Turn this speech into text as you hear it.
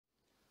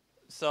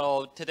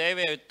So today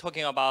we're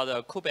talking about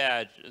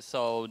KubeEdge.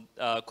 So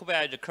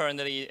KubeEdge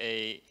currently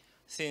a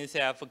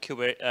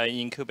CNCF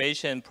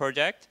incubation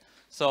project.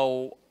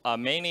 So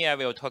mainly I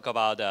will talk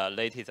about the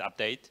latest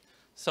update.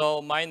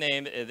 So my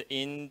name is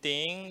In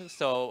Ding.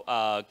 So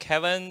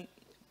Kevin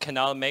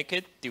cannot make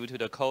it due to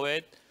the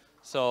COVID.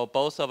 So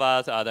both of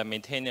us are the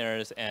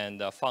maintainers and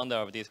the founder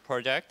of this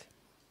project.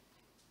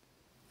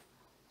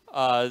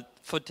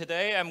 For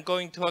today, I'm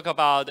going to talk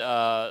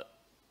about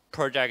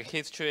project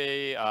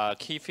history,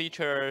 key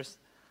features,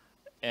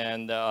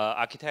 and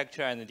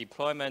architecture and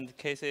deployment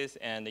cases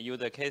and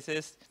user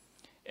cases.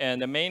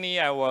 And mainly,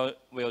 I will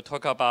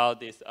talk about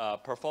this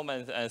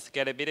performance and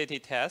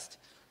scalability test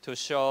to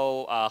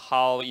show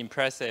how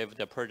impressive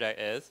the project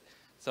is.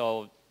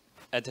 So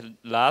at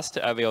last,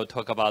 I will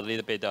talk about a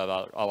little bit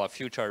about our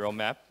future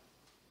roadmap.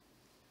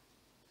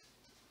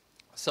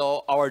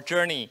 So our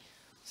journey.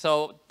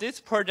 So this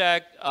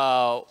project,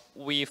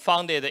 we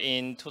founded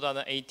in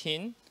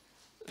 2018.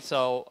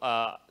 So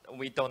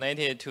we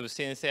donated to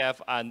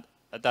CNCF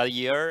that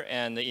year,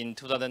 and in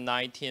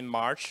 2019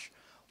 March,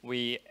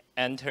 we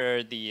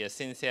entered the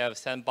CNCF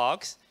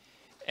sandbox.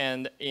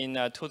 And in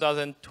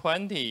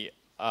 2020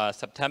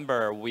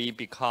 September, we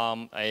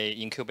become an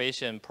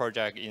incubation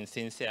project in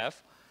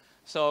CNCF.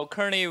 So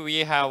currently, we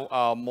have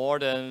more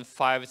than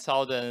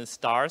 5,000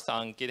 stars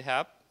on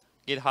GitHub,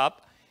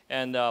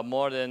 and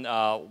more than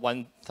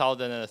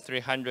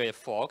 1,300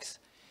 folks,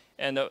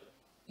 and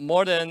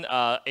more than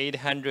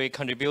 800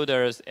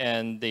 contributors,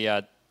 and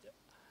the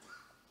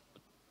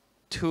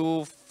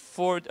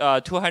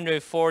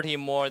 240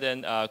 more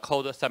than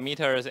code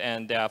submitters,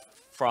 and they are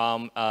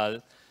from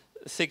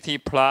 60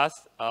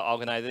 plus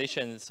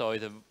organizations. So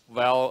it's a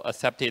well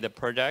accepted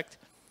project,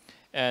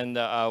 and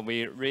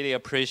we really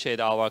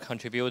appreciate our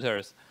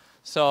contributors.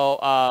 So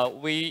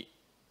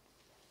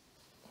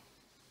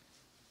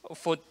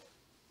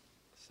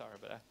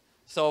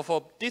So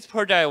for this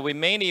project, we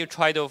mainly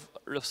try to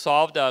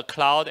solve the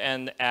cloud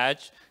and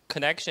edge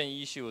connection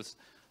issues.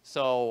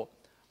 So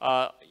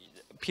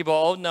people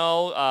all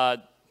know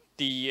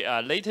the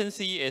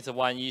latency is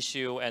one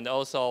issue, and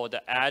also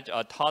the edge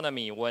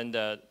autonomy when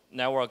the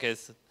network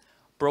is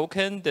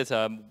broken. There's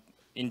an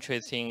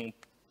interesting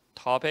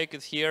topic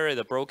here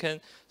is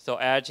broken. So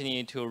edge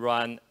need to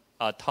run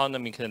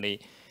autonomously.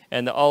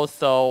 And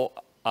also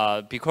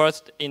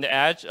because in the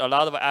edge, a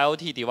lot of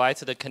IoT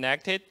devices are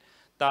connected,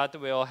 that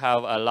will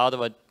have a lot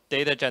of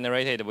data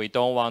generated. We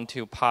don't want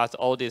to pass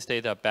all this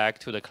data back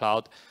to the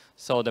cloud.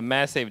 So the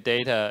massive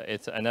data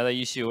is another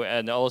issue,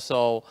 and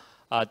also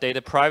data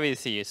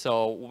privacy.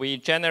 So we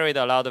generate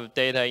a lot of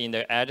data in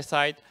the edge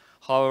side.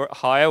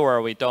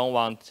 However, we don't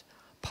want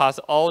pass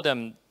all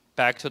them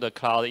back to the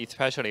cloud,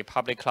 especially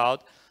public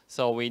cloud.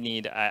 So we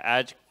need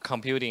edge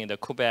computing. The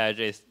KubeEdge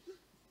is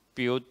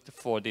built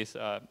for these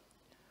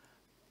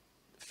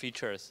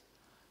features.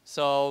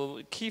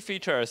 So key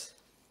features.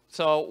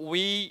 So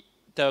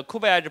the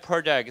KubeEdge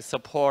project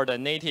support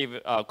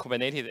native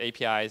Kubernetes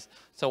APIs.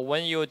 So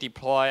when you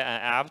deploy an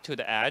app to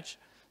the edge,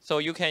 so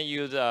you can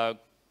use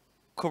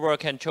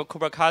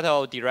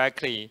kubectl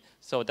directly.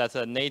 So that's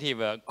a native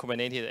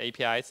Kubernetes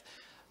APIs.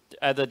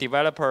 As a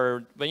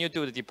developer, when you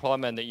do the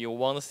deployment, you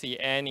won't see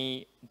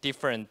any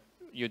different.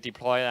 You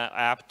deploy an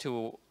app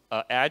to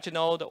an edge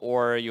node,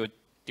 or you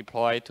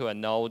deploy to a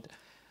node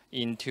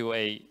into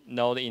a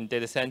node in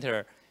data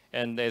center,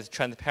 and it's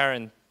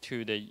transparent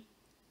to the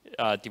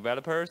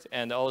developers.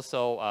 And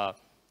also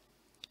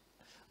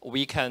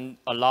we can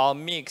allow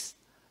mix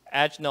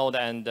edge node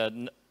and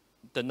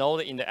the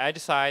node in the edge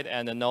side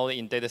and the node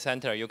in data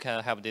center. You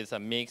can have this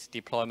mixed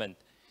deployment.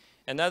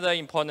 Another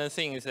important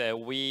thing is that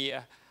we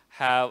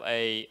have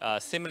a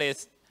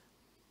seamless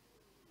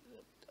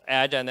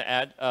edge and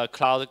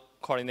cloud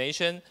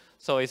coordination.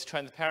 So it's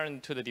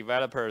transparent to the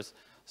developers.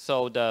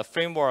 So the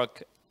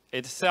framework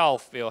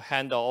itself will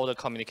handle all the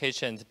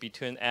communications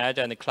between edge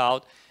and the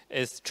cloud.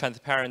 Is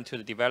transparent to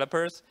the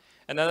developers.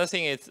 Another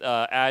thing is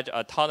edge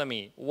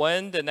autonomy.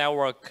 When the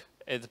network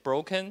is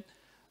broken,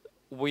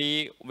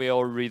 we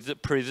will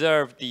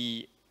preserve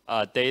the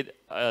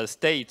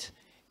state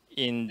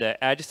in the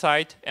edge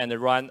side and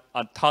run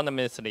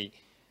autonomously.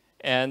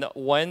 And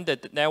when the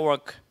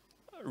network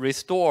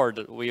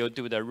restored, we'll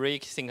do the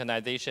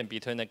resynchronization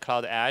between the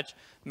cloud edge.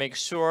 Make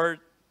sure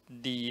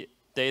the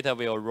data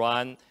will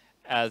run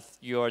as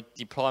your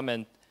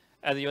deployment.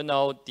 As you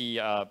know,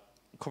 the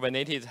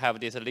Kubernetes have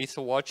this list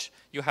watch.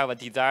 You have a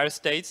desired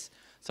states.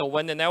 So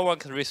when the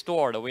network is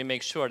restored, we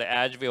make sure the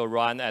edge will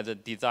run as a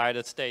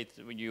desired state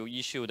when you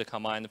issue the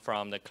command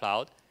from the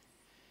cloud.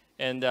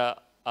 And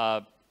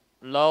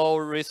low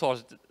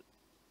resource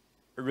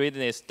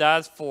readiness,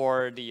 that's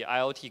for the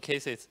IoT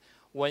cases.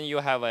 When you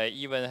have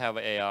even have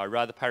a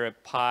Raspberry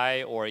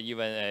Pi or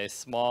even a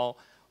small,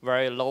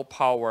 very low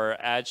power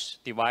edge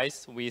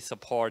device, we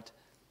support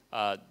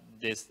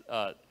this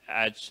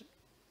edge.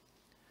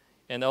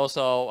 And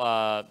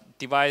also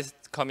device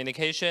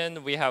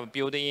communication, we have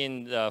built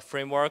in the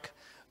framework,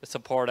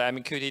 support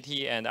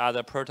MQTT and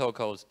other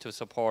protocols to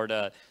support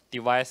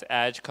device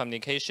edge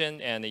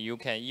communication, and you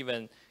can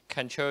even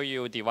control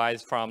your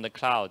device from the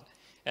cloud.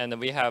 And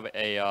we have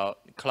a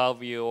cloud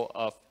view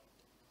of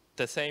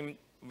the same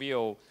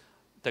view,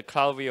 the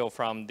cloud view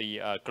from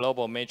the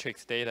global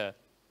matrix data.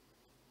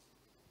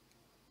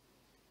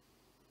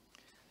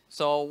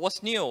 So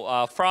what's new?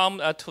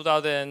 From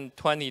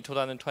 2020,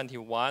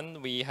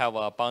 2021, we have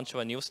a bunch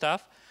of new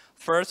stuff.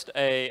 First,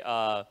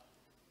 a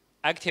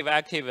active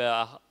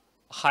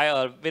high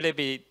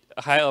availability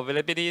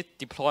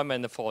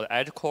deployment for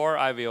Edge core.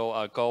 I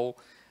will go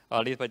a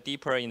little bit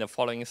deeper in the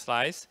following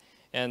slides.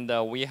 And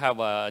we have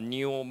a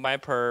new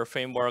mapper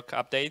framework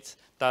updates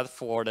that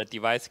for the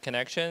device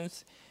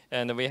connections.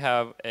 And we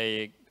have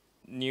a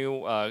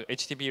new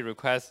HTTP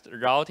request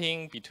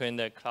routing between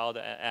the cloud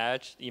and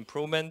edge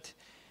improvement.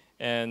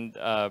 And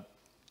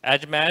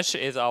Edge Mesh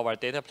is our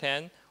data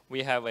plan.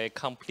 We have a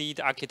complete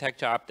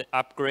architecture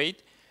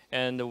upgrade,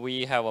 and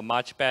we have a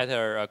much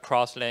better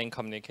cross-lane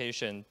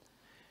communication.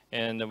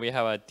 And we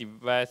have a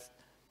device,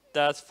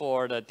 that's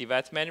for the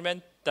device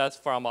management. That's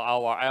from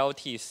our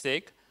IoT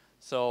SIG.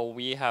 So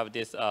we have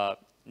this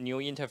new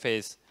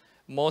interface.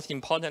 Most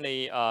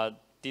importantly,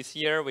 this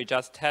year we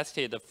just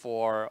tested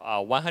for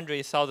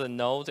 100,000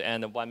 nodes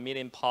and 1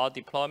 million pod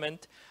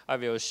deployment. I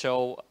will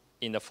show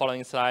in the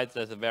following slides,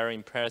 there's a very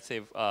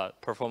impressive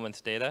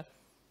performance data.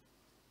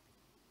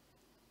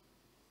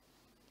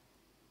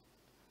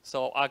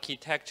 So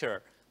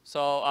architecture.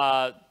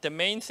 So the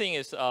main thing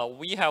is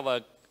we have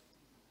a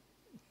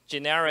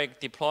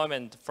generic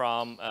deployment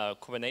from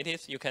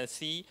Kubernetes. You can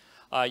see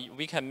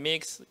we can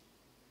mix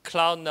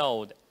cloud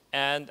node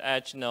and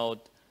edge node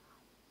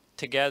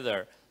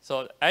together.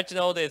 So edge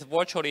node is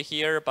virtually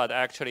here, but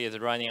actually is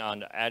running on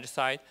the edge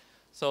side.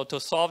 So to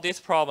solve this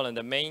problem,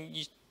 the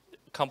main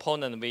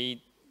component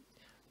we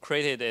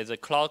created is a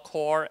cloud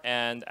core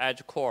and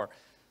edge core.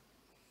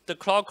 The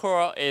cloud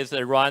core is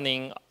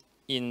running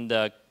in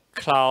the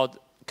cloud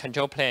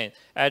control plane.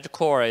 Edge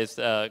core is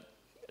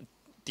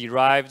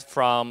derived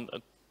from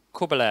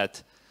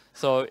kubelet.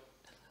 So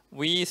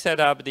we set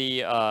up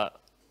the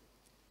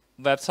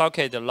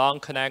WebSocket long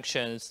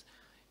connections,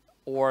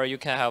 or you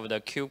can have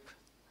the kube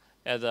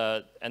as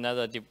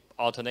another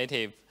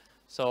alternative.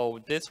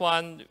 So this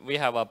one, we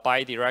have a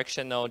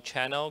bidirectional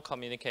channel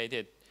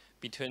communicated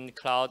between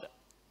cloud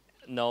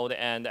node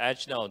and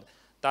edge node.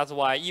 That's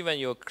why even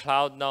your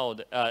cloud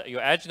node,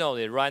 your edge node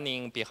is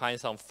running behind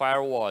some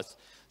firewalls.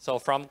 So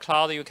from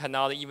cloud, you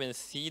cannot even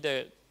see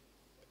the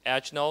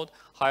edge node.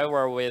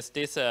 However, with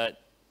this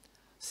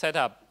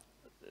setup,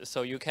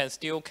 so you can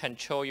still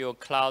control your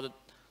cloud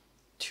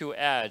to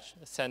edge,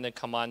 send a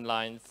command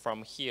line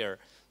from here.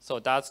 So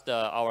that's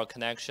our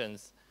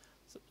connections.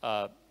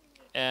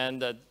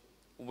 And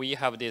we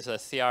have this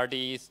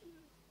CRD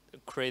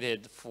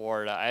created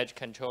for the edge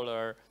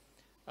controller,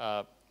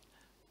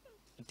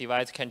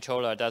 device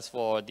controller. That's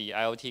for the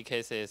IoT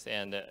cases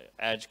and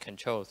edge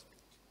controls.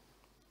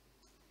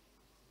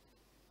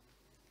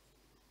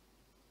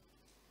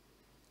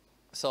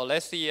 So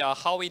let's see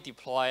how we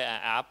deploy an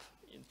app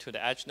to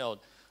the edge node.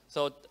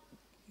 So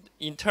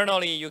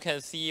internally, you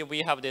can see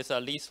we have this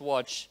least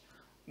watch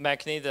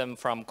mechanism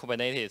from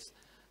Kubernetes.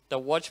 The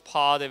watch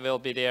pod will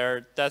be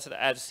there. That's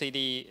the edge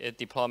CD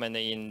deployment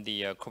in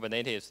the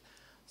Kubernetes.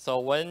 So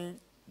when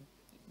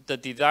the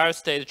desired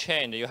state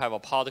change, you have a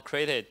pod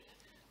created.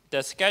 The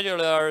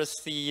scheduler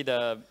see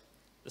the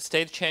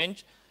state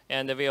change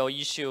and will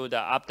issue the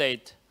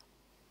update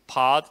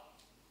pod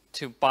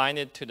to bind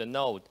it to the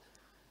node.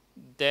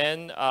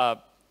 Then the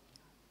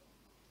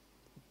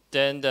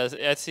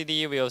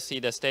etcd will see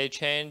the state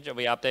change.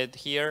 We update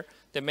here.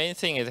 The main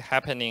thing is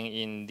happening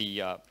in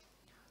the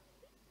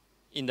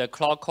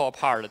cloud core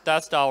part.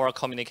 That's our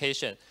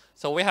communication.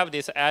 So we have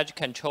this edge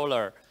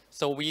controller.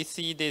 So we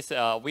see this,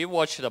 we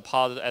watch the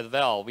pod as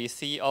well. We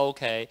see,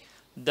 okay,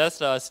 that's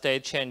the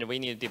state change. We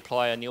need to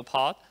deploy a new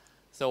pod.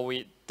 So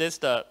this is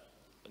the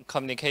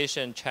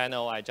communication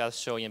channel I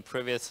just showed in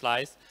previous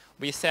slides.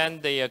 We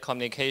send the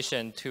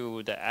communication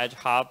to the edge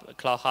hub,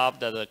 cloud hub,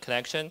 the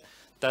connection.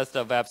 That's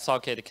the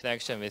WebSocket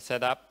connection we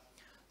set up.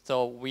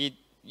 So we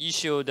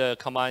issue the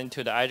command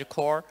to the edge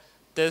core.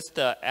 This,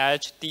 the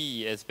edge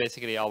D, is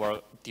basically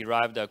our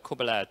derived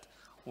kubelet.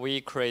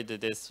 We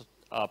created this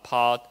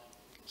pod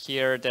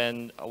here.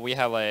 Then we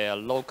have a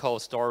local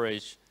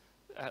storage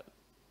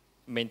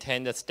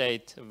maintain the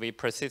state. We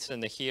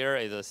persistent here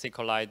is a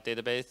SQLite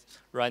database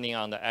running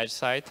on the edge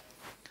side.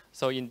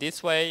 So in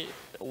this way,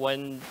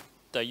 when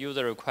the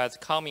user request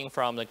coming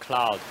from the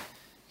cloud,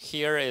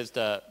 here is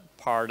the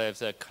part of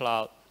the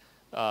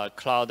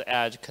cloud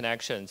edge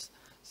connections.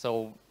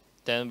 So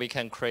then we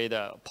can create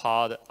a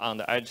pod on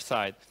the edge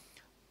side.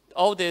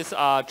 All these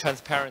are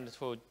transparent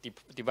to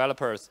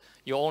developers.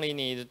 You only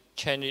need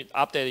to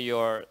update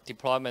your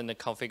deployment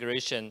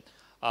configuration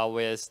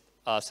with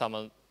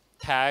some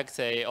tag.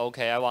 Say,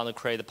 okay, I want to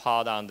create a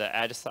pod on the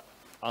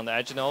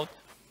edge node.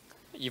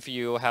 If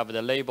you have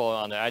the label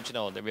on the edge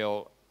node, it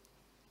will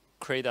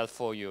create that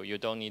for you. You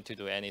don't need to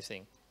do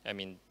anything. I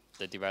mean,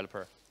 the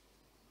developer.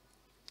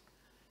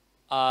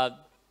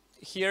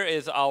 Here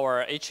is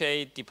our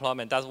HA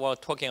deployment. That's what we're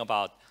talking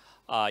about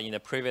in the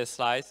previous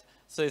slides.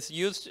 So it's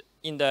used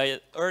in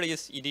the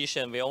earliest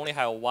edition, we only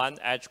have one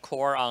edge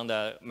core on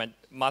the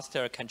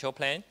master control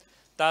plane.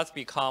 That's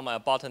become a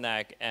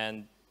bottleneck,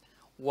 and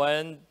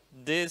when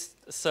this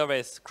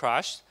service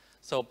crashed,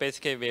 so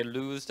basically we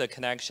lose the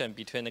connection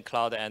between the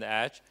cloud and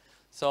edge.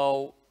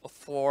 So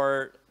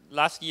for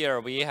last year,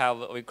 we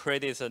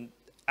created an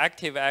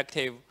active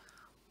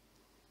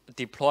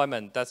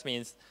deployment. That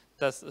means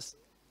that's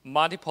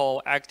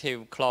multiple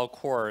active cloud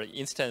core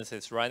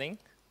instances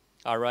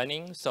are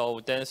running.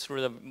 So then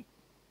through the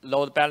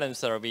load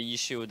balancer, we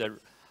issue the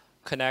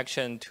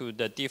connection to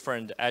the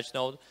different edge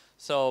node.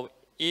 So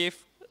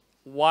if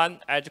one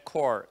edge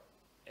core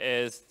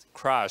is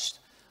crashed,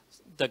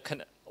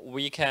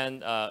 we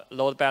can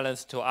load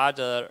balance to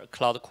other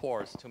cloud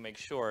cores to make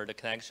sure the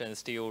connection is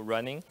still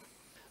running,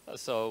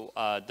 so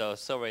the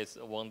service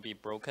won't be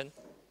broken.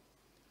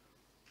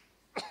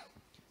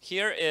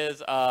 Here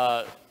is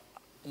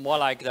more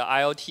like the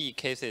IoT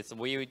cases.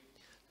 We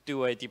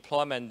do a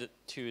deployment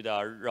to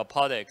the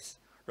robotics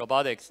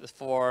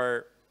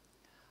for,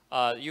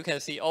 you can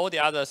see all the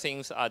other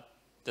things are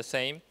the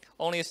same.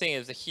 Only thing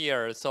is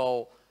here,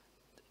 so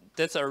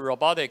this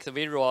robotics,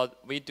 we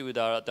do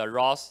the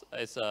ROS,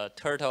 it's a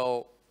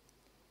turtle,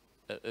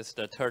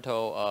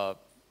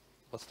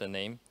 what's the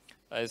name?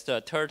 It's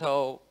the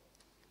turtle,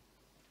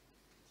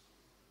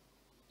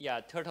 yeah,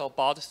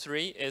 TurtleBot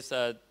 3 is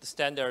a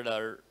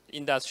standard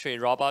industry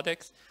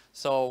robotics.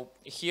 So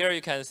here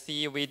you can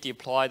see we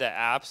deploy the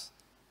apps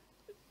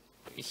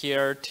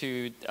here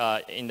to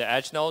in the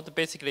edge node.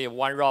 Basically,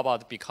 one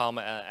robot become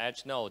an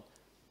edge node.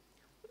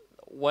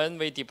 When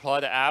we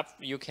deploy the app,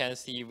 you can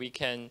see we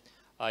can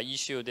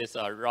issue this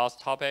ROS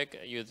topic,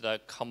 use the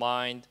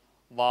command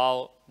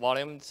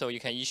volume, so you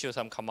can issue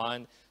some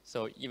command,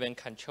 so even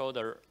control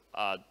the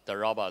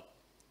robot.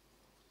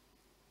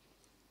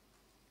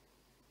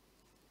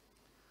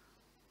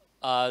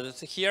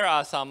 So here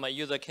are some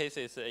user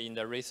cases in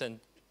the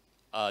recent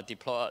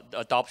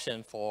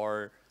adoption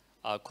for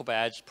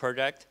KubeEdge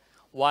project.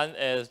 One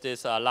is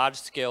this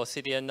large-scale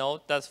CDN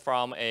node. That's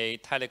from a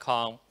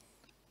telecom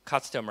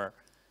customer.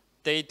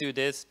 They do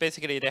this.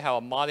 Basically, they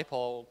have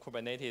multiple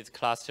Kubernetes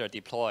cluster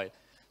deployed.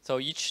 So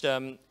each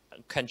them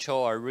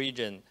control a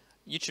region.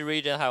 Each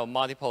region have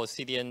multiple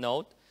CDN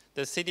node.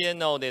 The CDN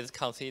node is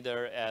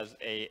considered as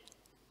a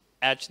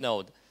edge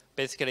node.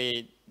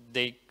 Basically,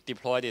 they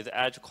deploy this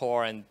edge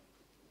core and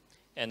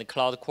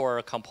cloud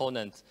core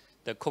components,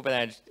 the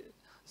Kubernetes.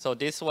 So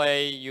this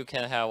way, you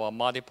can have a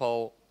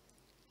multiple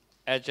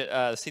edge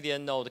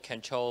CDN node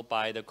controlled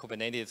by the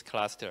Kubernetes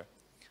cluster.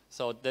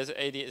 So this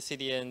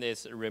CDN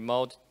is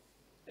remote.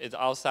 It's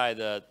outside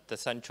the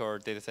central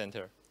data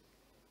center.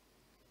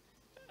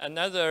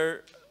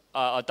 Another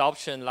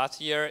adoption last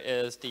year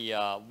is the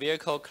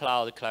vehicle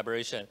cloud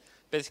collaboration.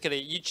 Basically,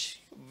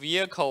 each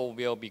vehicle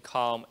will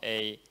become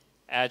a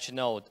edge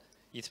node,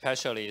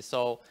 especially.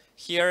 So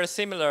here,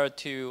 similar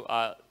to,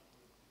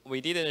 we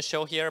didn't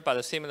show here,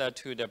 but similar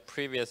to the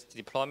previous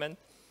deployment,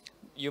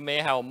 you may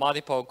have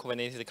multiple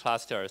Kubernetes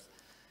clusters.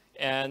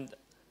 And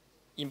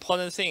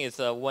important thing is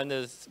when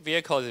the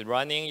vehicle is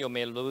running, you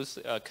may lose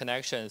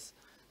connections.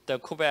 The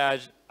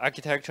KubeEdge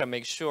architecture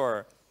makes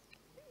sure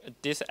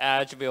this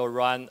edge will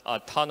run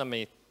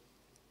autonomously,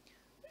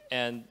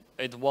 and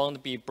it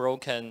won't be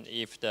broken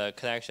if the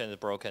connection is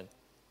broken.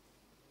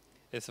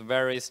 It's a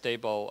very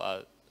stable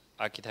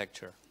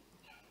architecture.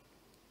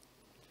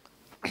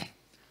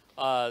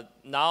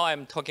 Now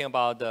I'm talking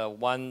about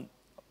one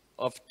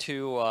of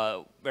two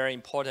very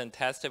important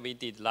tests we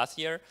did last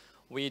year.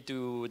 We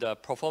do the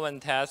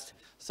performance test.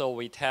 So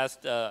we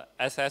test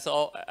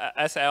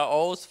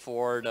SLOs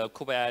for the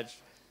KubeEdge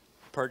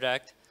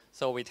project.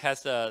 So we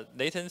test the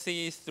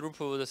latency,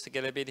 throughput,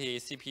 scalability,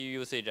 CPU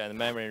usage, and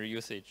memory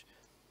usage.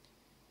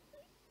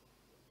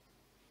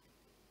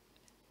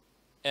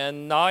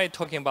 And now I'm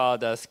talking about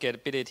the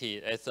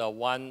scalability. It's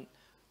one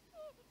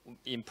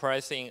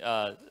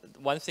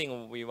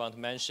thing we want to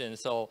mention.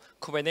 So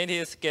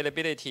Kubernetes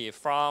scalability,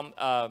 from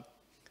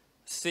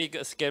SIG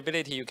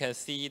scalability, you can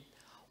see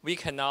we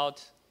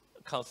cannot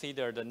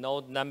consider the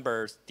node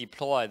numbers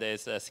deployed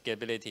as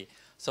scalability.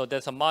 So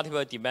there's a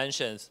multiple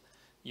dimensions.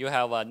 You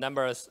have a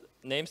number of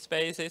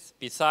namespaces.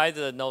 Besides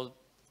the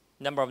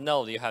number of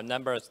nodes, you have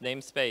number of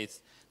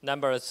namespace,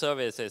 number of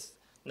services,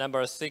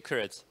 number of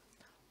secrets,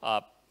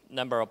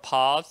 number of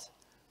pods,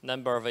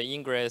 number of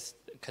ingress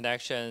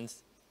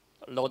connections,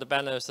 load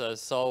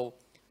balancers. So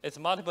it's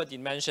multiple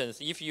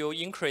dimensions. If you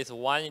increase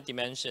one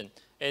dimension,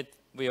 it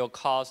will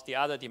cause the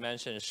other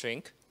dimension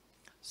shrink.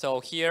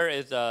 So here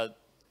is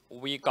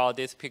we got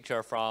this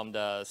picture from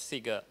the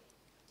SIG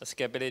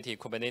scalability,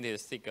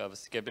 Kubernetes SIG of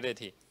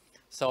scalability.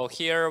 So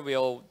here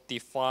we'll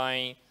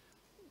define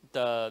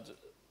the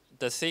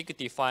SIG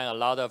define a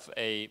lot of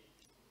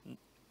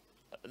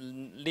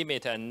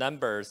limit and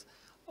numbers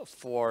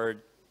for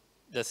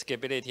the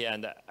scalability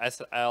and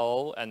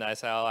SLO and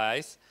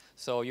SLIs.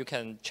 So you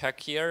can check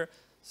here.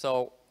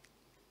 So,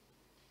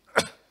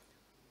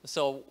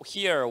 so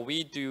here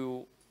we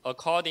do,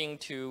 according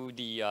to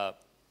the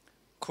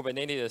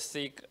Kubernetes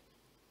SIG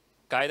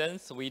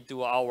guidance, we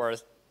do our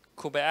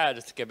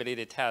KubeEdge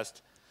scalability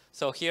test.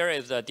 So here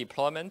is the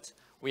deployment.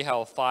 We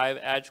have 5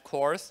 edge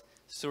cores.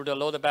 Through the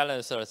load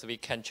balancers, we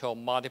control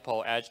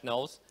multiple edge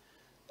nodes.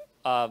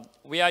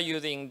 We are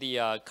using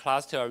the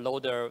cluster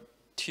loader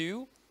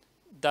 2.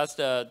 That's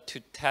to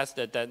test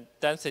the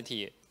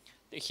density.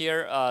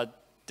 Here,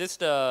 this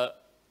the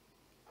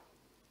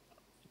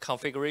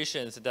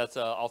configurations. That's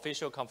the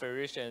official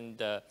configuration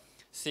the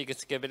SIG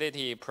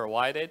scalability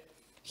provided.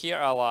 Here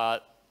are our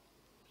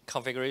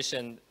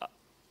configuration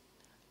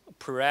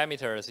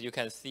parameters. You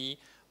can see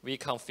we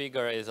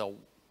configure is a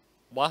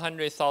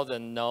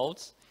 100,000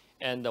 nodes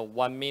and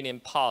 1 million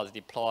pods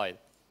deployed.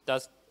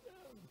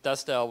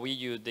 We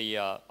use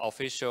the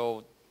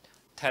official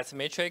test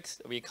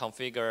matrix. We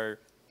configure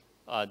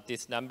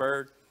this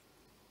number.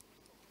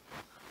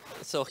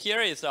 So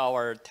here is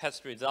our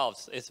test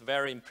results. It's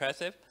very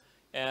impressive.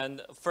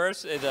 And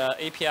first is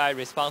API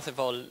responsive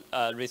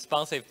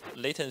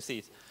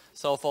latencies.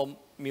 So for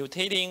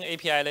mutating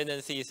API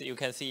latencies, you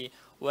can see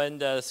when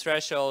the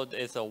threshold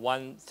is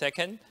 1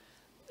 second,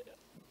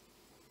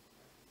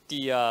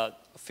 the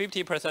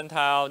 50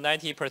 percentile,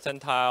 90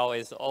 percentile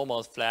is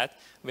almost flat.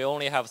 We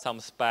only have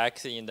some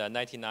spikes in the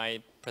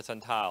 99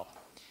 percentile.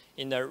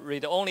 In the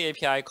read-only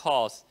API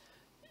calls,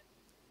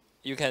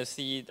 you can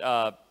see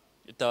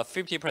the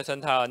 50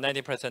 percentile,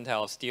 90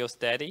 percentile still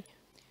steady.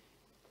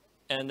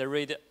 And the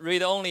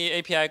read-only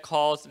API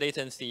calls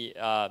latency,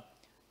 at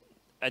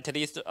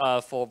least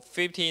for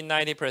 50,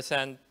 90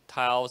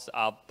 percentiles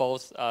are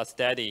both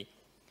steady.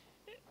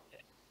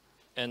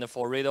 And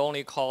for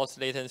read-only calls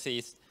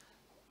latencies,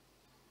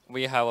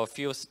 we have a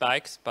few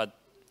spikes, but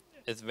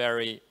it's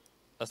very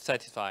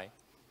satisfying.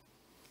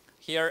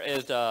 Here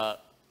is the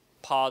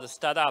pod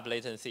startup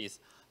latencies.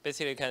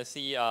 Basically, you can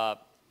see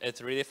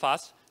it's really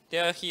fast.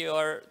 Here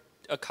are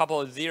a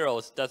couple of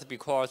zeros. That's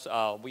because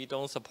we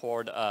don't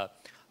support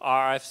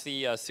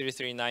RFC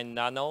 339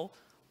 nano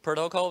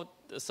protocol.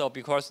 So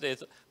because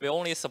we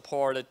only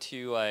support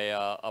to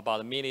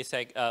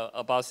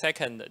about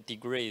second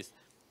degrees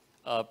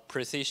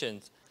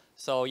precision.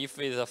 So if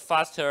it's a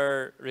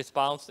faster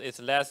response, it's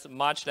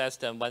much less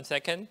than 1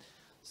 second.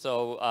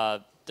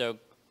 So the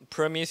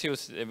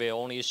Prometheus will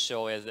only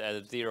show as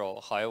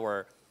 0.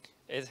 However,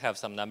 it has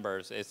some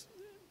numbers. It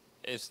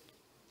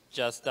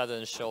just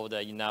doesn't show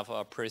the enough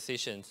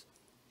precision.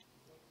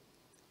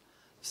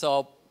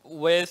 So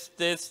with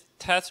this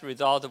test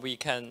result, we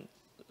can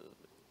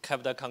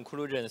have the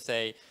conclusion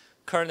say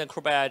current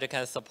KubeEdge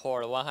can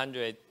support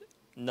 100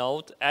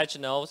 edge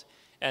nodes,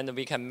 and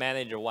we can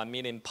manage 1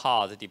 million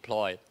pods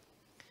deployed.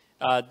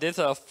 This is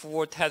a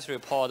full test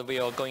report we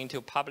are going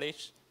to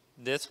publish.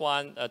 This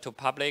one to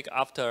public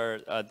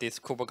after this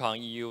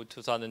KubeCon EU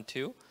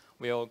 2002.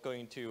 We are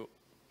going to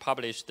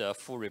publish the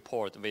full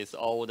report with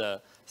all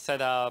the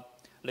setup,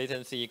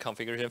 latency,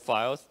 configuration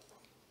files.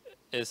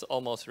 It's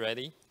almost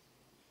ready.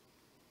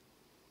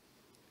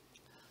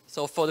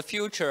 So for the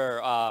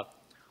future,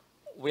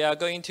 we are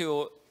going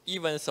to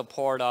even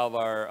support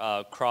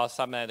our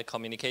cross-subnet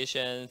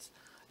communications,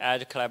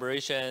 edge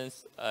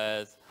collaborations,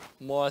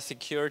 more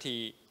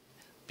security,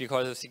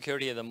 because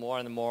security is more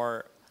and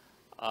more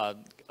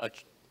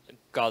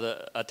got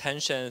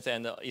attention,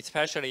 and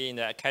especially in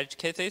the edge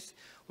cases,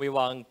 we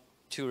want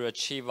to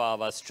achieve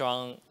our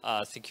strong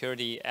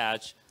security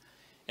edge.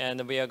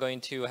 And we are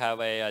going to have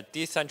a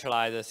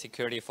decentralized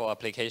security for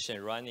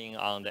application running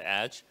on the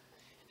edge.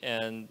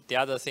 And the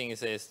other thing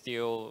is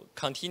still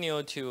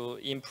continue to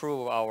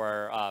improve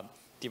our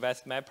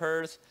device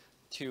mappers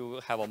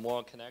to have a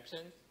more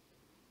connections.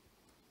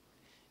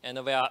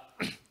 And we are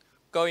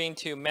going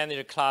to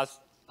manage class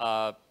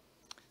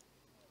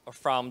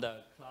from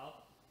the cloud.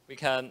 We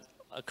can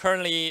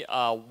currently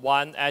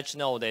one edge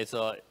node is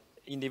an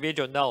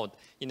individual node.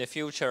 In the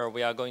future,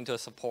 we are going to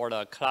support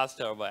a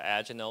cluster of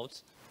edge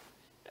nodes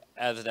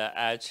as the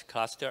edge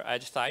cluster,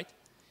 edge site.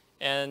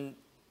 And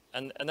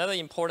another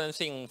important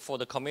thing for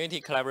the community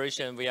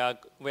collaboration, we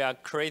are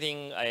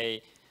creating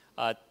a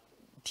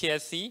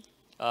TSC,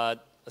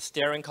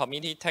 steering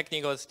committee,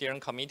 technical steering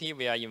committee.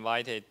 We are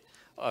invited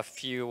a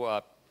few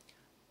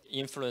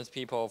influence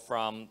people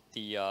from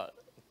the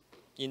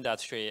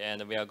industry,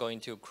 and we are going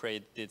to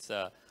create this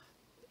a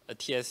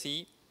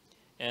TSC.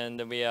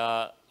 And we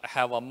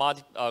have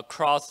a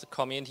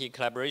cross-community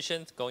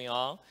collaborations going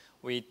on.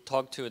 We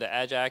talk to the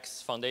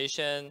Ajax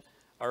Foundation,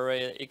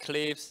 Array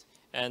Eclipse,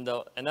 and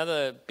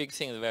another big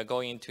thing, we are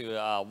going to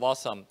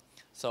WASM.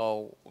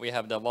 So we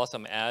have the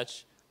WASM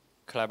Edge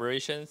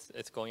collaborations.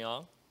 It's going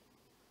on.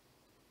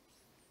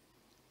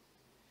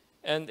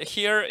 And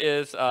here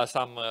is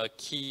some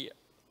key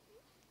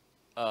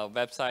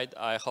website.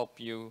 I hope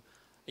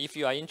if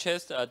you are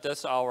interested,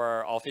 that's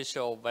our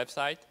official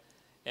website,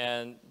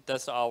 and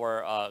that's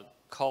our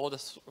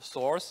code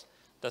source.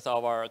 That's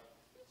our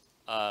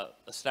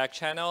Slack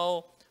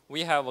channel.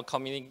 We have a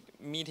community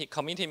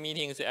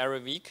meetings every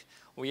week.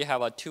 We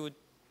have 2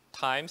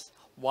 times.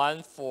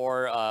 One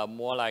for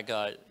more like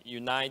a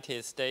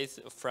United States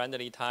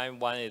friendly time.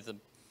 One is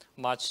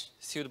much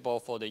suitable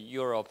for the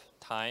Europe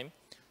time.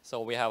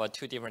 So we have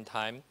 2 different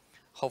time.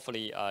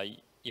 Hopefully,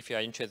 if you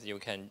are interested, you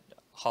can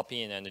hop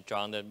in and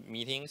join the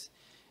meetings.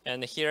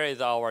 And here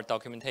is our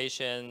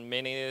documentation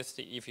mailing list.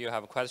 If you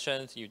have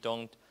questions, you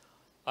can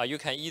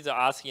either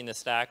ask in the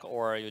Slack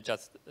or you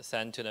just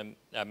send to the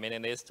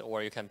mailing list,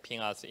 or you can ping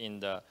us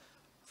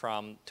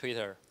from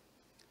Twitter.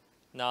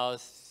 Now,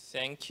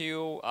 thank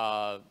you.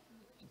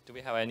 Do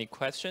we have any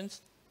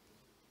questions?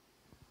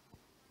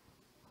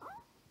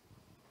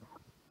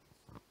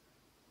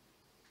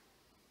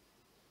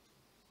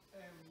 I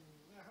have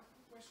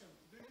a question.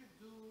 Do you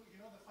do,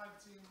 the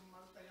 5G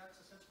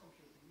multi-access edge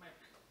computing, MEC,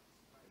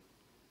 right?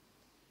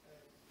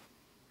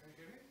 Can you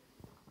hear me?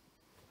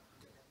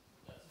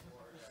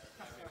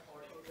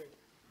 Okay,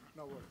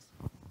 no worries.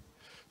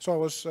 So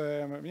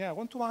I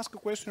want to ask a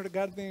question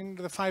regarding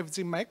the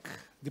 5G MEC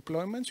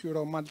deployments,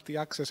 your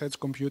multi-access edge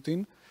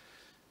computing.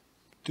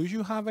 Do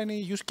you have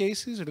any use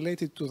cases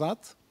related to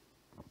that?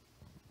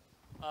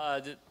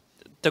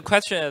 The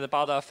question is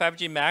about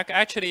 5G MEC.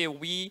 Actually,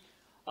 we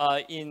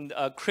in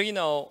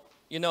Crino,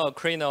 a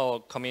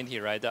Crino community,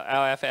 right? The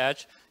LF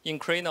Edge. In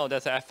Crino,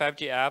 there's a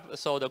 5G app.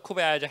 So the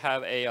KubeEdge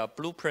have a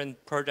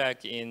blueprint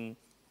project in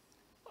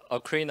a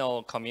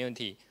Crino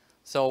community.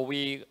 So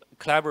we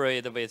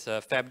collaborate with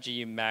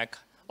 5G MEC,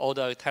 all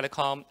the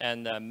telecom,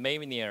 and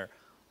Mavenir.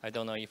 I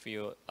don't know if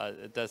you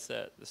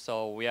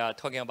so we are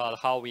talking about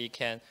how we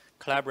can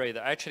collaborate.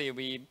 Actually,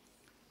 we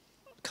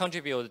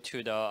contribute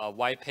to the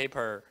white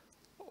paper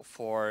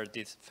for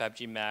this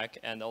 5G MEC,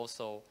 and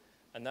also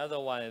another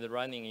one is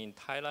running in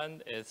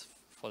Thailand is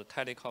for the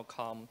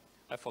telecom.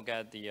 I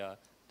forget the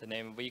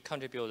name. We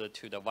contributed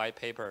to the white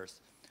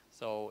papers,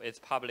 so it's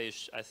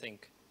published, I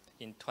think,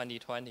 in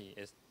 2020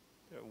 is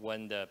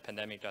when the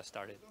pandemic just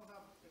started. You don't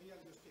have real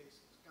use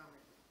cases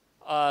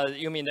coming.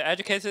 You mean the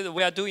edge cases?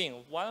 We are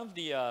doing one of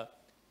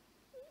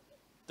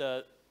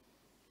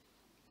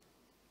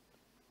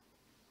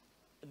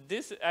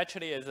this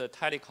actually is a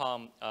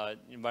telecom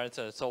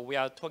environment. So we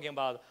are talking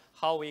about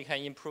how we can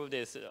improve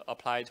this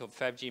apply to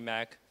 5G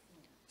MEC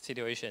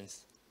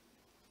situations.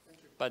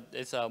 But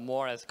it's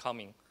more as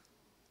coming.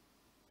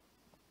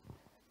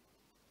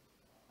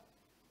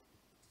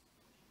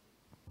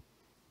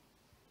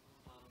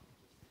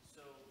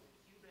 So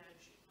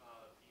KubeEdge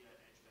via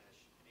Edge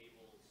Mesh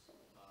enables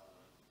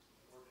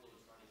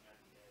workloads running at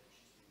the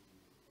edge to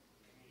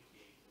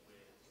communicate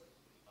with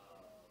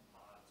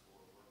pods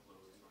or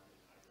workloads running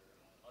either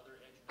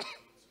other edge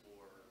nodes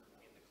or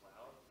in the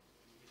cloud.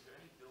 Is there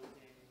any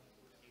built-in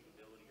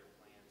capability or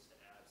plans to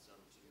add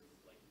some to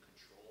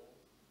control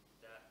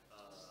that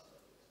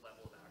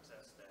level of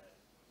access that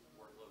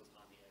workloads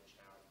on the edge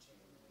have to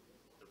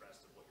the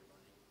rest of what you're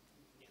running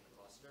in the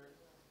cluster?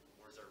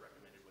 Or is there a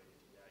recommended way to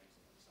do that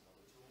using some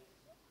other tool?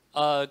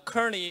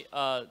 Currently,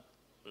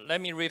 let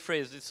me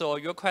rephrase. So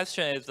your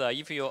question is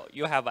if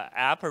you have an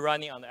app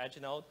running on the edge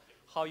node,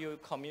 how you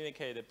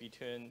communicate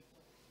between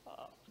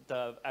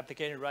the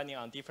application running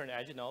on different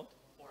edge node?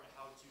 Or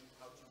how to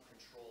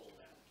control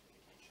that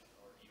communication,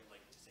 or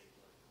even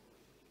disable it?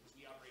 Because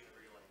we operate in a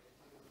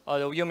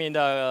very You mean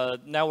the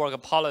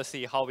network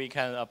policy, how we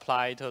can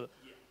apply to?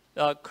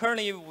 Yeah.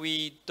 Currently,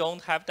 we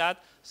don't have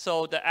that.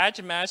 So the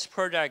Edge Mesh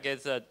project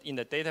is in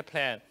the data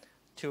plan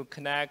to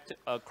connect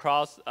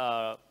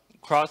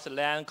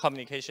cross-LAN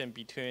communication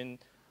between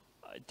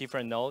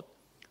different nodes.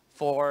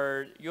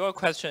 For your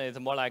question, it's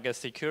more like a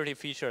security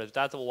features.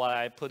 That's what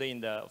I put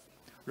in the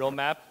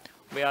roadmap.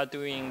 We are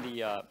doing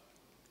the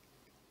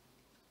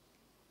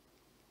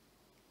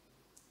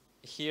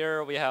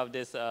here we have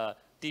this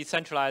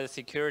decentralized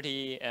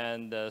security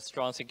and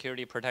strong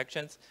security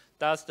protections.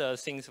 That's the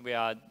things we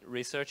are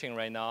researching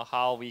right now,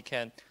 how we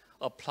can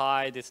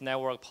apply this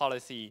network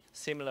policy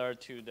similar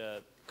to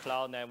the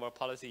cloud network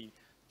policy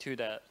to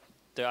the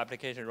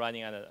application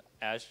running on the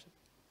edge.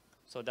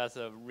 So that's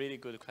a really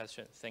good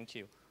question. Thank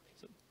you.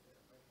 So,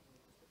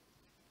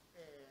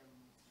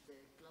 The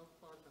cloud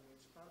part and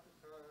edge part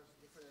has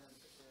different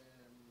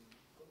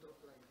control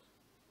planes.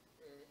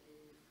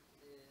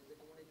 If the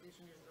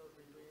communication is not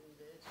between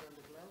the edge and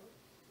the cloud,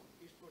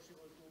 it's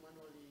possible to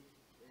manually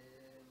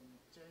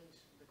change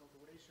the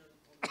configuration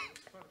on the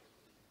edge part.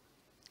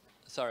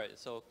 sorry,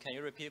 so can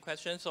you repeat the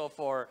question? So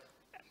for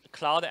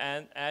cloud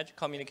and edge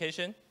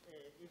communication?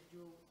 If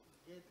you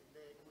get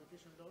the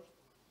communication lost,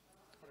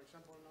 for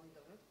example, no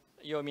internet,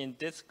 You mean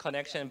this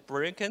connection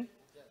broken?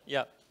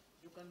 Yeah.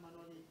 you can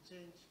manually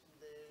change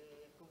the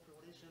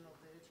configuration of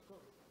the edge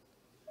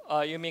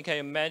core. You mean, can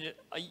you imagine?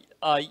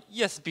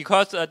 Yes,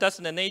 because that's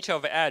the nature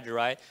of edge,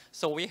 right?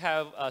 So we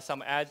have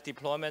some edge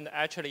deployment.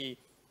 Actually,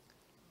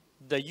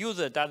 the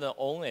user doesn't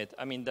own it.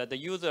 I mean, the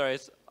user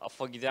is,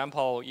 for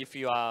example, if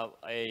you are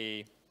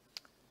a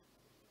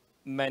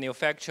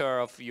manufacturer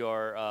of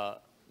your,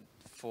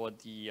 for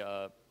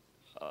the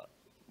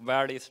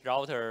wireless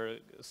router,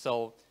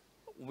 so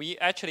we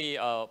actually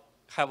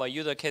have a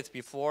user case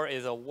before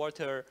is a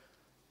water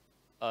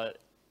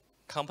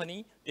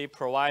company. They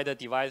provide a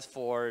device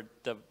for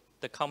the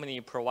company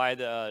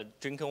provide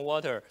drinking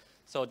water.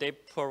 So they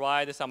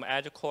provide some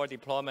edge core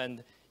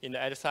deployment in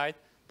the edge side,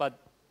 but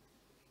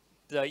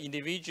the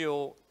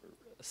individual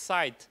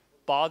site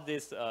bought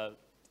this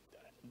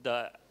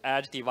the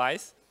edge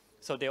device.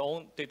 So they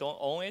don't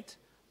own it,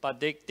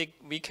 but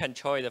we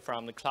control it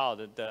from the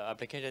cloud, the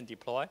application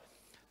deploy.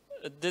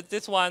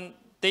 This one,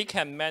 they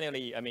can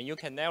manually, I mean, you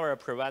can never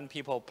prevent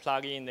people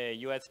plug in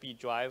a USB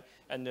drive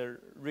and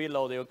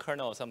reload your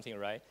kernel or something,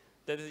 right?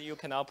 That you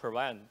cannot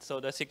prevent.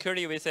 So the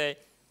security, we say,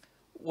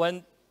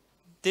 when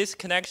this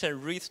connection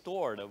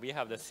restored, we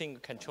have the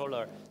sync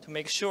controller to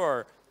make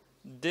sure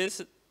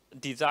this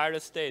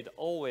desired state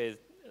always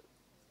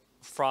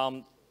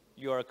from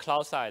your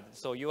cloud side.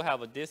 So you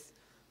have a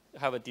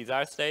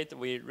desired state,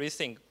 we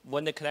resync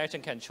when the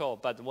connection control,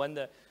 but when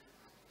the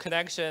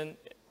connection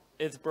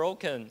is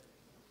broken,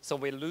 so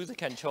we lose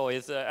control.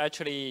 It's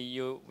actually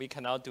we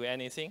cannot do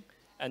anything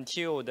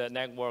until the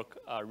network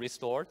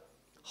restored.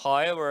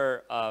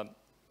 However,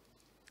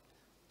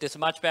 it's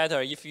much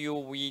better if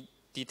we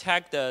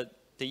detect the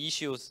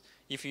issues.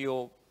 If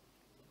you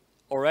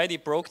already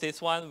broke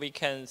this one, we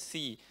can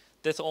see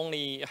this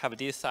only have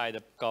this side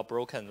got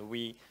broken.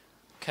 We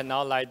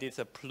cannot let this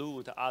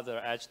pollute other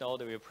edge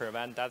node. We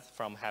prevent that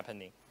from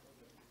happening.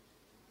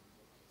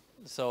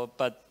 So,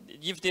 but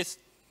if this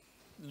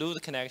lose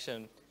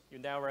connection, you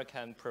never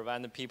can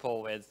prevent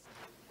people with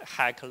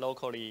hack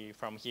locally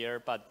from here,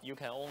 but you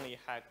can only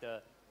hack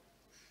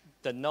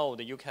the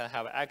node. You can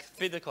have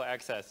physical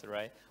access,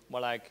 right?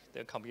 More like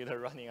the computer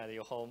running at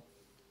your home.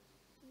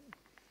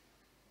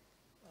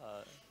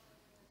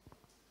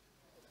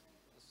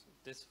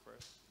 This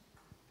first.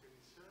 Can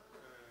you share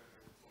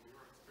from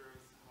your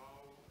experience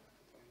how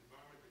an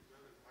environment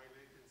that has high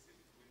latency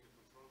between the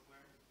control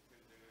plane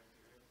and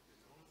the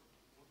node,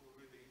 what will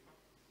be the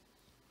impact?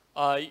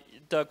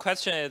 The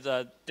question is,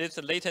 this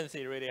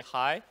latency really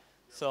high,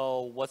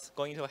 so what's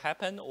going to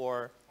happen,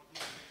 or? What will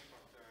be the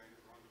impact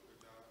around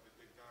the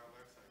data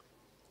lifecycle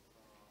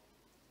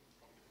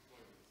from the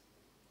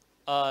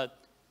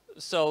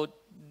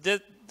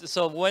deployments?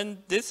 So when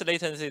this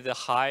latency is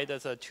high,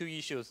 there's two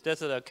issues. There's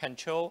the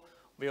control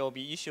will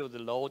be issued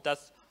low.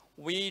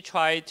 We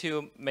try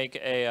to make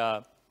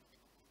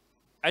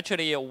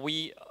actually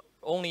we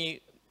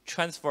only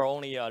transfer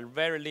a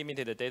very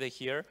limited data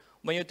here.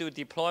 When you do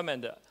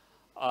deployment,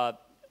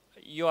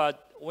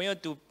 when you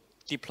do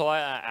deploy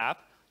an app,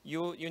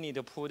 you need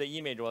to pull the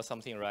image or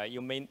something, right?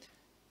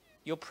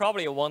 You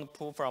probably won't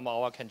pull from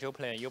our control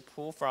plane. You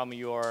pull from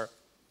your,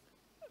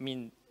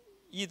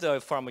 either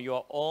from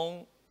your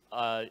own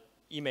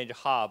image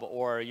hub,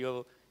 or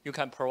you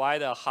can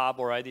provide a hub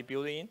already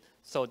built in.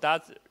 So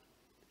that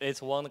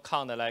is one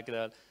count. Like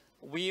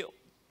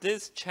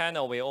this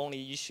channel we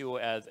only issue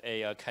as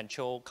a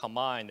control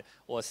command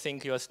or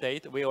sync your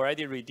state. We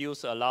already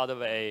reduce a lot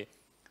of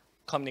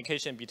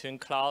communication between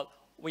cloud.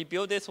 We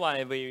built this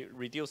one, we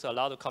reduce a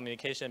lot of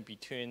communication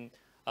between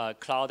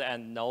cloud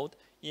and node.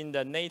 In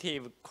the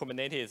native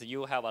Kubernetes,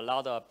 you have a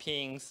lot of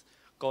pings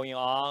going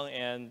on,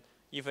 and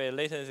if a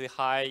latency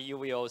high, you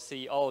will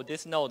see, oh,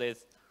 this node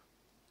is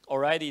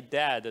already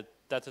dead,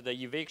 that the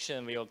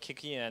eviction will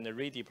kick in and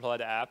redeploy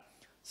the app.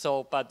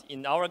 So, but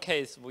in our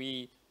case,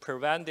 we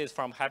prevent this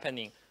from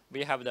happening.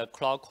 We have the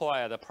cloud core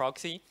as a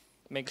proxy,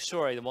 make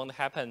sure it won't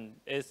happen.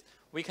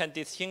 We can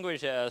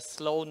distinguish a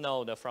slow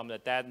node from the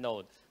dead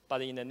node.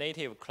 But in the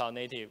native cloud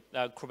native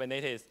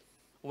Kubernetes,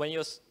 when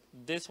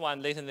this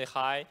one latency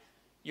high,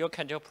 your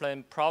control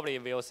plane probably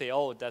will say,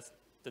 oh,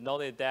 the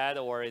node is dead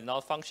or is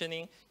not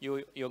functioning.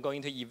 You're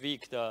going to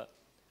evict the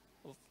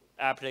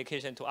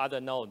application to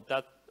other node.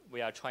 That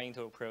we are trying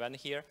to prevent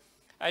here.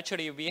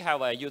 Actually, we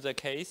have a use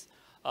case.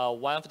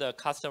 One of the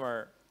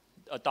customer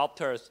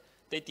adopters,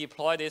 they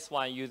deploy this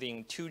one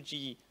using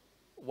 2G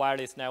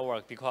wireless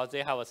network because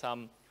they have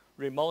some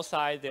remote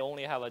site. They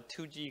only have a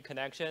 2G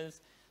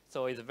connections.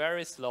 So it's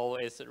very slow.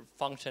 It's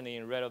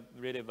functioning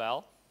really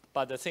well.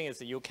 But the thing is,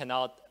 you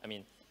cannot,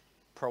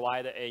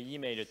 provide an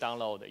image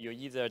download. You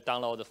either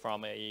download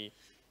from a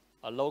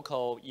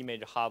local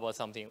image hub or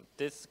something.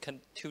 This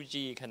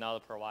 2G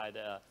cannot provide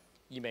an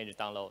image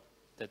download.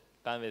 The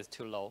bandwidth is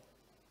too low.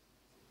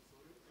 So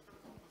you can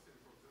focus in,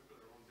 for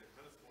example, around the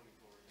health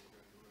monitoring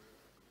and the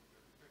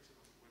detection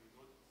of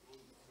when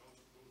node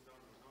goes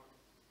down or not.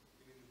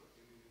 In an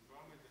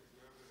environment that you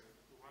have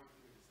 200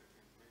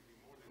 milliseconds, maybe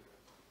more than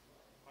that,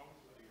 how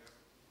would you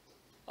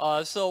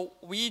react? So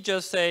we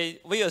just say,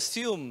 we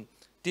assume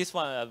this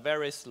one is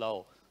very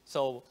slow.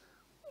 So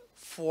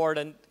for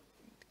the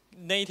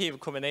native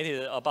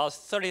Kubernetes, about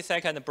 30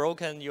 seconds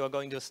broken, you are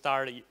going to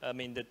start,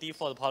 the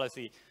default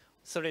policy,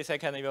 30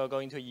 seconds you are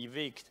going to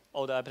evict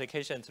all the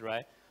applications,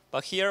 right?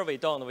 But here we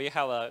don't. We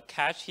have a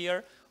cache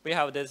here. We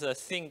have this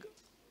sync.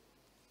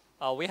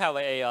 We have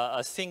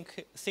a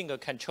sync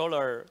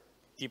controller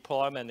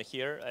deployment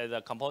here as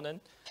a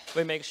component.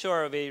 We make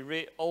sure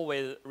we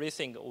always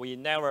resync. We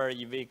never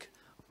evict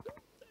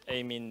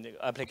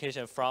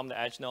application from the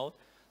edge node.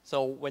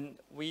 So when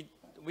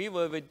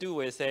what we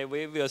do is say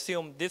we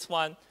assume this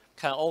one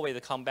can always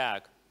come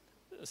back.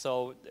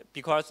 So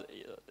because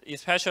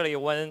especially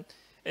when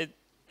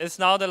it's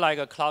not like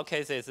a cloud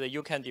cases that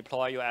you can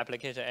deploy your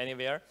application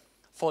anywhere.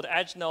 For the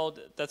edge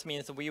node, that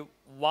means we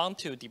want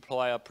to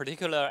deploy a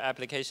particular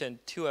application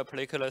to a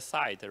particular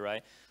site,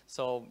 right?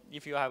 So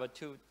if you have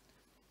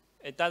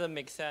it doesn't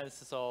make sense.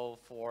 So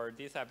for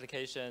this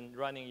application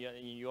running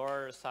in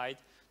your site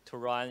to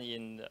run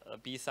in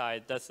B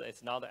side,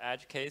 it's not the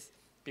edge case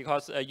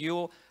because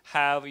you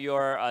have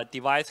your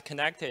device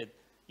connected.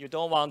 You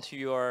don't want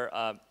your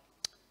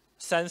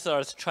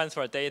sensors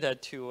transfer data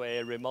to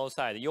a remote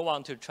site. You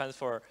want to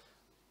transfer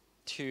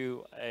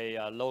to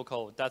a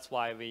local. That's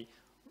why we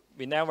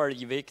never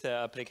evict the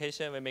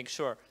application. We make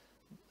sure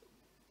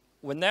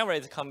whenever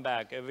it comes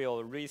back, it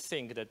will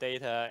resync the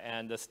data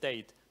and the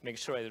state, make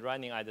sure it's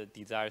running at the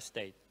desired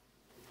state.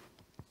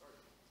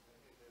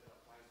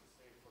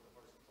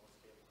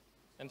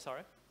 I'm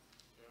sorry?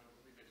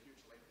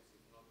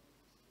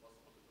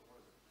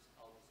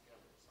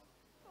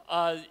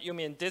 You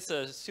mean this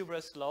is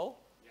super slow?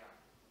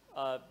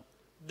 Yeah.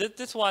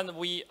 This one,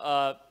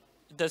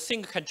 the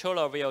sync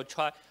controller will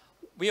try.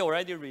 We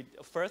already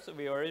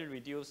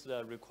reduced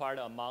the required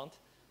amount.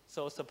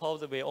 So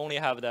suppose we only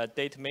have the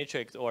data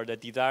matrix or the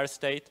desired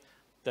state,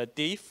 the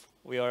diff,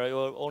 we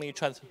will only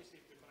transfer.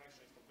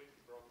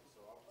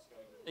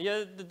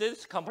 Yeah, this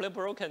is completely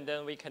broken,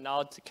 then we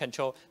cannot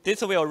control.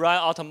 This will run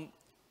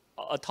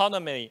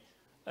autonomy,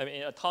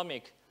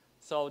 atomic.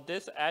 So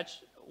this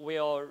edge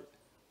will,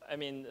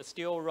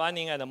 still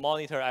running and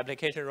monitor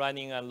application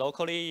running and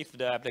locally. If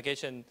the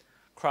application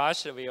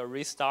crash, we will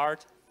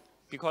restart.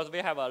 Because we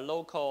have a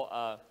local,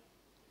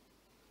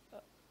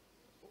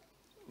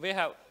 we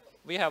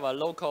have a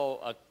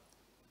local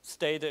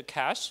state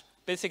cache.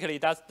 Basically,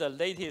 that's the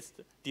latest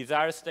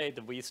desired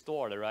state we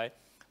stored, right?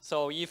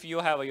 So if you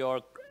have your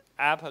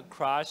app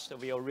crashed,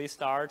 we'll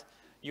restart.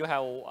 You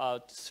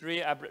have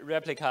 3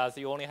 replicas.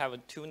 You only have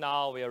 2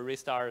 now. We'll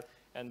restart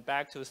and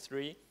back to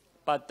 3.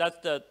 But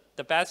that's the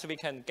best we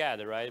can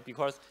get, right?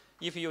 Because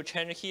if you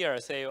change here,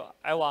 say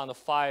I want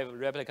 5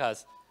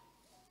 replicas,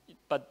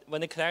 but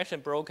when the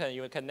connection broken,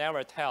 you can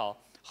never tell.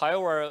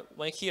 However,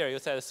 when here you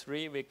said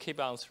 3, we keep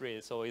on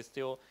 3, so we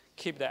still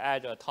keep the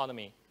edge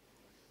autonomy.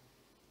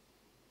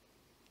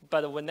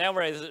 But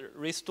whenever it's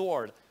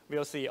restored,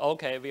 we'll see,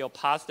 okay, we'll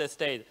pass the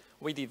state.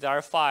 We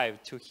desire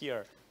 5 to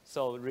here.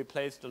 So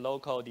replace the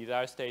local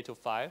desired state to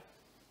 5.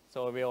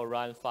 So we'll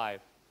run 5.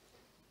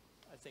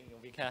 I think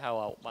we can have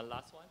one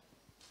last one.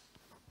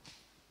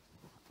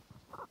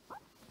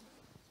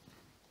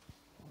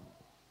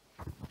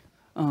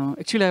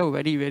 Actually, I have a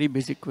very, very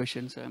basic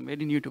question. So I'm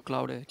very new to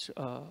KubeEdge.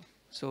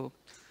 So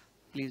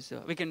please,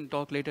 we can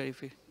talk later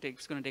if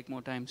it's going to take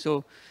more time.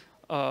 So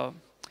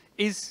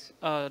is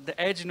the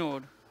edge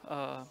node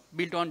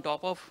built on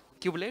top of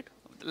kubelet?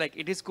 Like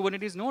it is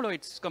Kubernetes node or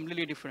it's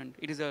completely different?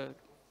 It is a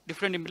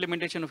different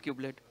implementation of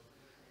kubelet?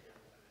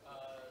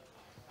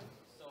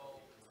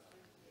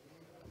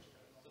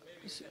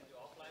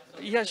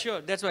 Yeah,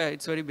 sure. That's why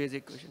it's very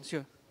basic question.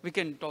 Sure. We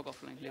can talk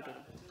offline later.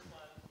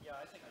 Yeah,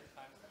 I think the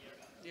time's here.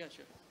 Yeah,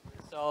 sure.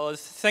 So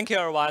thank you,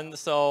 everyone.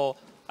 So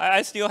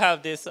I still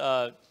have this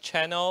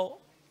channel.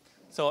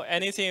 So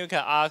anything you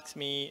can ask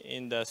me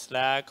in the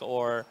Slack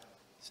or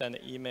send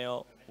an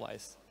email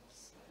wise.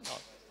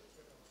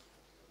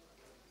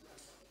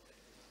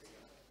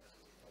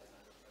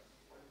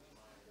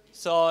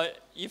 So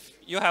if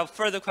you have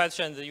further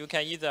questions, you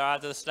can either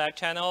add the Slack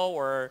channel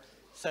or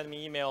send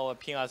me email or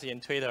ping us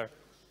in Twitter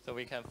so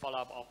we can follow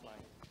up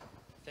offline.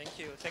 Thank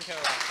you. Thank you,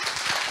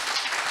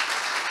 everyone.